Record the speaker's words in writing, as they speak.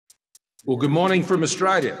Well, good morning from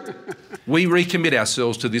Australia. We recommit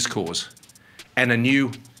ourselves to this cause and a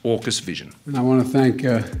new AUKUS vision. And I want to thank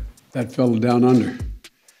that fellow down under.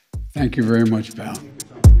 Thank you very much, pal.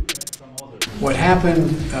 What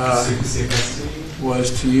happened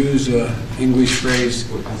was, to use an English phrase,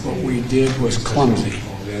 what we did was clumsy.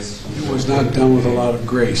 It was not done with a lot of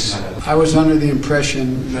grace. I was under the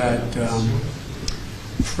impression that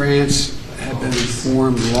France had been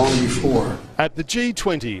informed long before. At the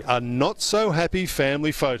G20, a not-so-happy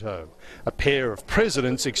family photo. A pair of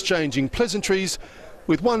presidents exchanging pleasantries,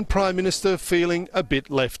 with one Prime Minister feeling a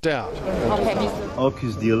bit left out.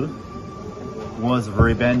 AUKUS deal was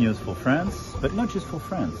very bad news for France, but not just for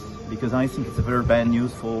France, because I think it's a very bad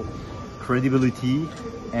news for credibility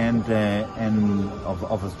and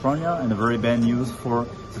of Australia, and a very bad news for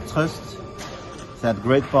the trust that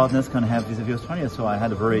great partners can have vis-à-vis Australia. So I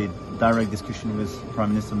had a very direct discussion with Prime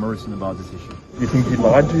Minister Morrison about this issue. You think he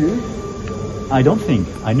lied to you? I don't think.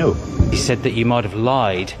 I know. He said that you might have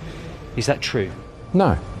lied. Is that true?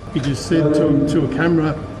 No. He just said to a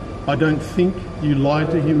camera, I don't think you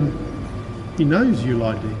lied to him. He knows you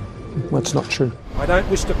lied to him. That's not true. I don't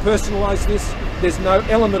wish to personalise this. There's no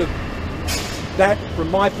element of that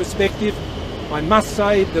from my perspective. I must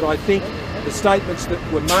say that I think the statements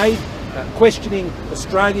that were made questioning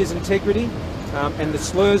Australia's integrity and the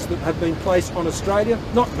slurs that have been placed on Australia,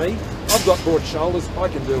 not me. I've got broad shoulders, I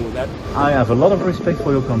can deal with that. I have a lot of respect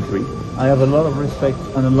for your country. I have a lot of respect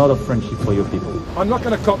and a lot of friendship for your people. I'm not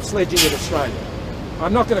going to cop sledging with Australia.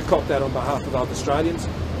 I'm not going to cop that on behalf of other Australians.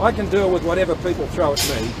 I can deal with whatever people throw at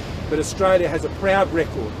me, but Australia has a proud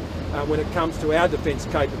record when it comes to our defence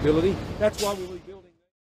capability. That's why we